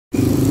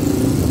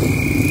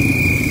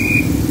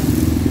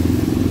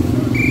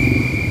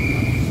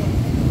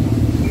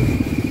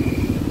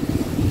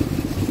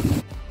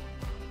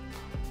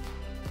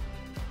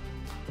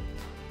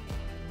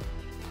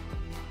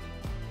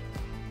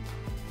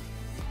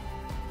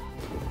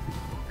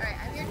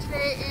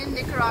today in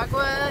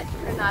Nicaragua,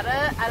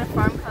 Granada, at a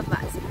farm called La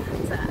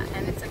Esperanza,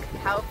 and it's a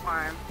cacao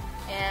farm.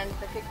 And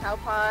the cacao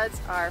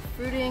pods are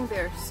fruiting.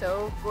 They're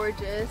so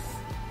gorgeous.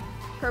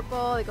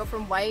 Purple, they go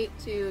from white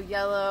to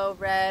yellow,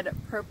 red,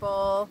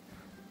 purple,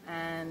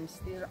 and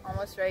these are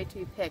almost ready to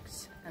be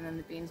picked, and then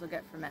the beans will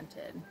get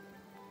fermented.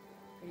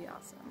 Pretty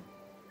awesome.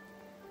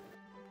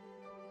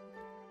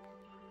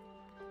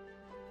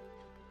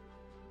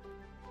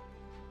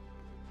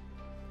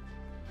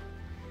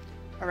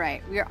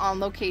 Alright, we are on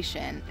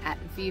location at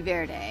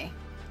Viverde,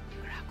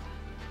 Nicaragua.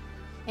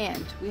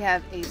 And we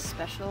have a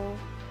special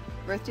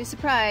birthday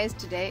surprise.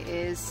 Today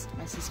is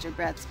my sister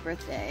Brett's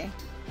birthday.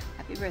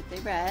 Happy birthday,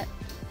 Brett.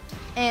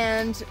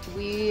 And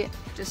we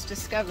just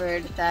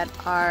discovered that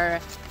our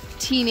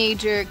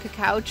teenager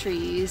cacao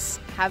trees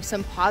have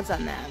some pods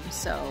on them.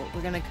 So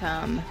we're gonna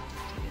come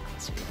take a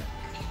closer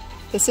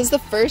look. This is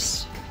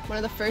one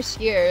of the first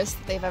years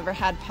that they've ever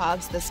had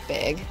pods this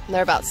big. And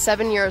they're about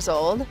 7 years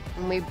old,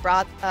 and we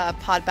brought a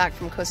pod back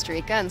from Costa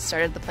Rica and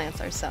started the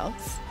plants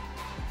ourselves.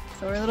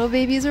 So our little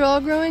babies are all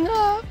growing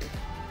up.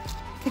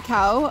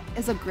 Cacao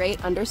is a great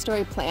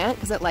understory plant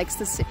because it likes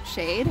the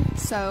shade.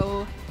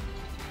 So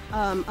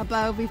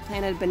above we've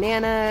planted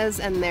bananas,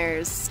 and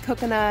there's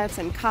coconuts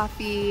and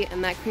coffee,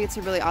 and that creates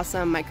a really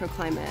awesome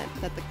microclimate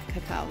that the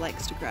cacao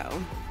likes to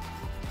grow.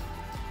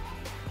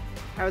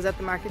 I was at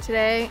the market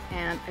today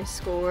and I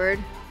scored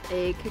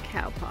a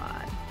cacao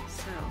pod.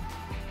 So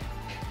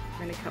I'm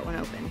gonna cut one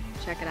open.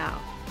 Check it out.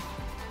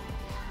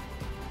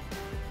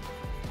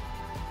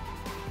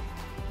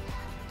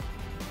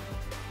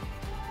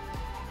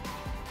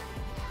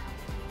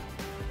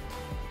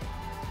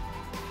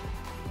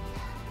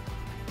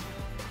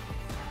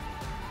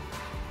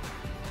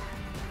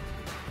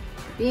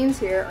 The beans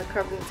here are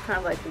covered in this kind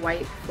of like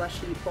white,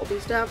 fleshy, pulpy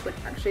stuff, which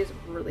actually is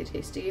really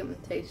tasty.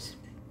 It tastes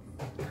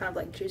kind of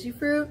like juicy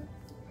fruit,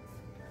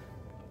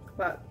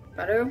 but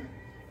better.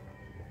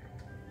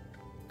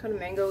 Kind of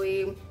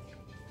mango-y,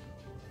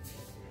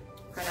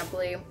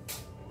 pineapple-y.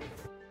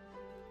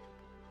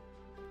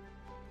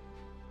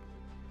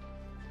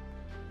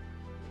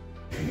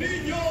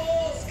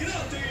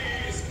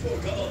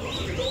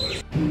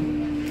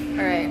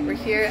 Alright, we're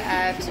here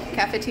at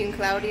Cafe Tin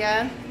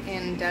Claudia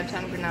in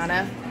downtown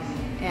Granada,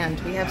 and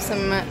we have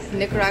some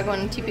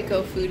Nicaraguan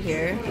típico food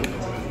here.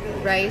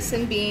 Rice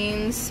and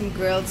beans, some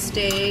grilled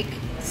steak,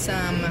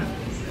 some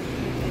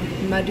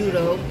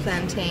maduro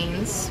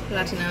plantains,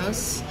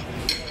 platanos,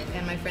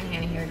 and my friend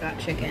Hannah here got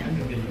chicken,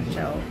 which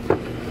I'll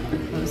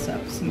close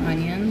up. Some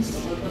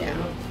onions, yeah,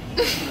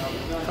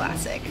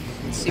 classic,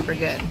 it's super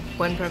good.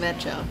 Buen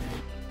provecho.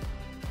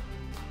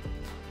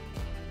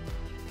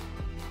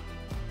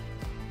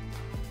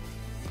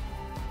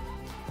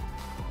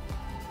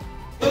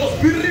 Los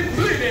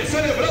birrimplines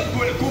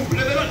celebrando el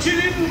cumple de la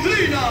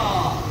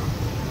chilindrina.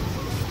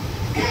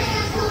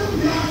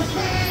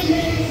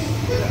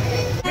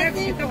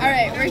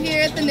 Alright, we're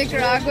here at the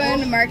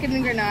Nicaraguan market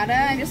in Granada.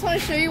 I just want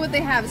to show you what they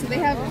have. So they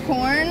have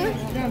corn,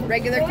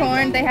 regular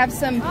corn. They have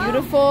some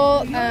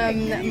beautiful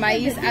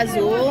maíz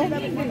azul,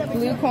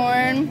 blue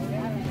corn,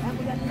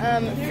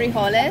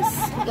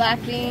 frijoles,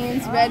 black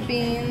beans, red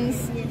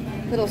beans,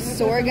 little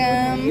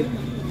sorghum,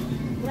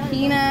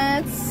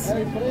 peanuts,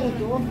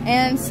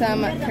 and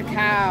some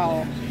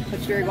cacao,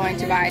 which we're going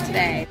to buy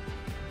today.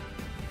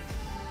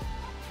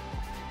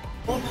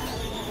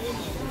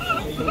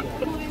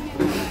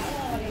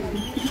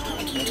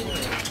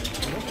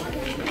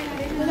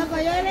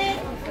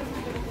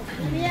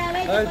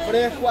 El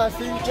fresco a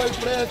 5 el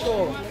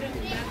preso.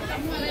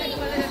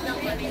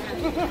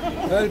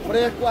 El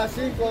fresco a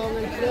 5 don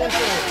el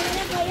preso.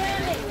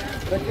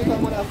 Fresquito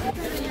amor a 5.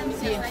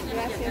 Sí,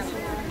 gracias.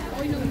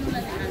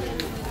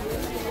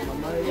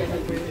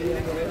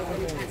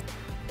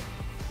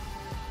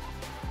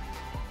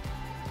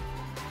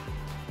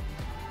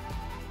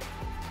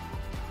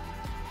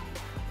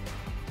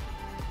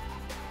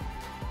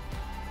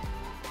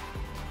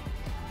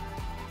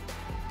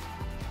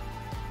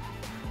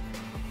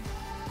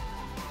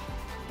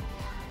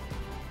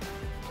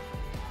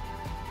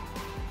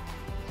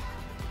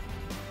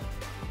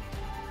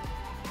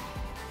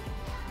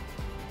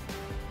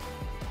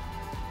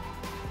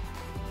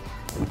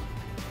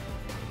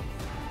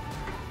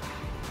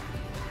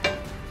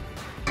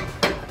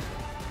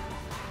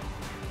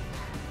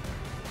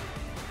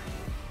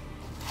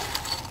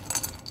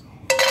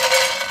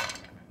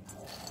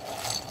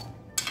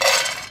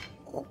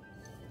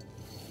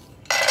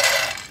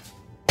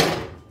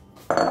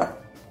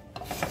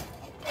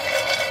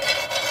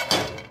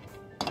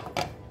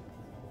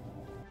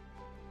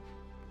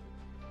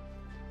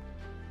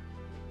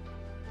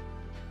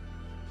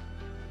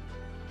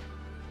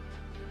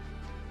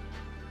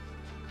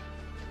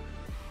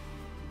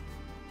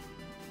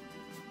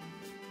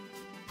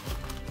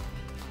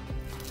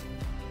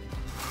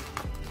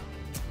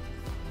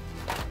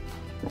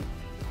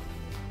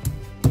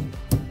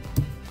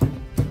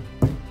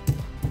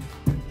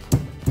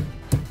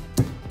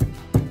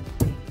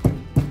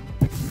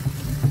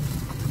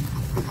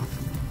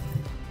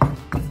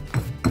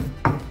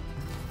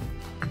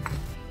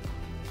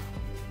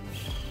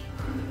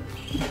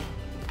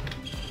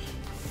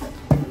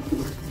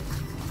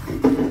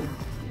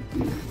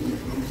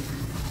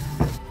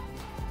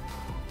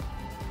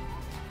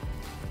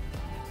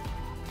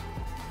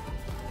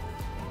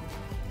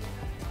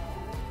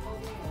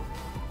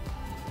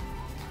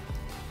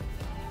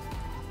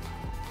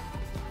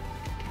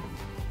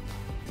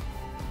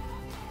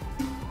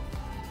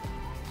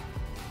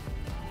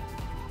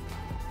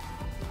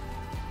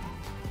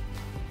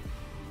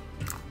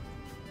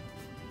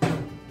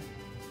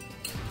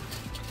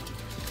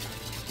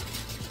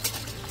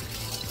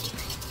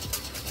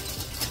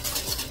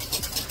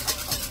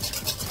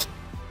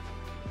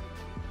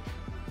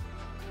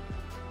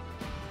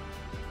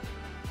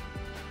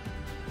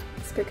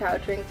 cacao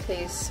drink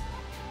tastes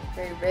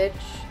very rich,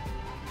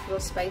 a little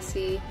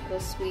spicy, a little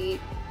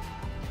sweet,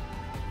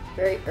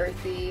 very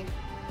earthy.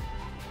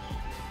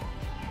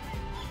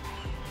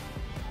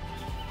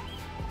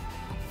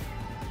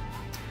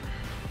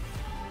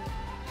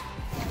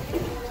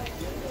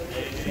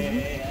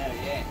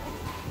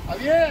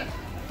 Javier,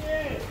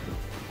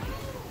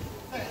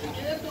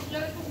 Javier,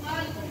 ¿quieres tu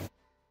mal?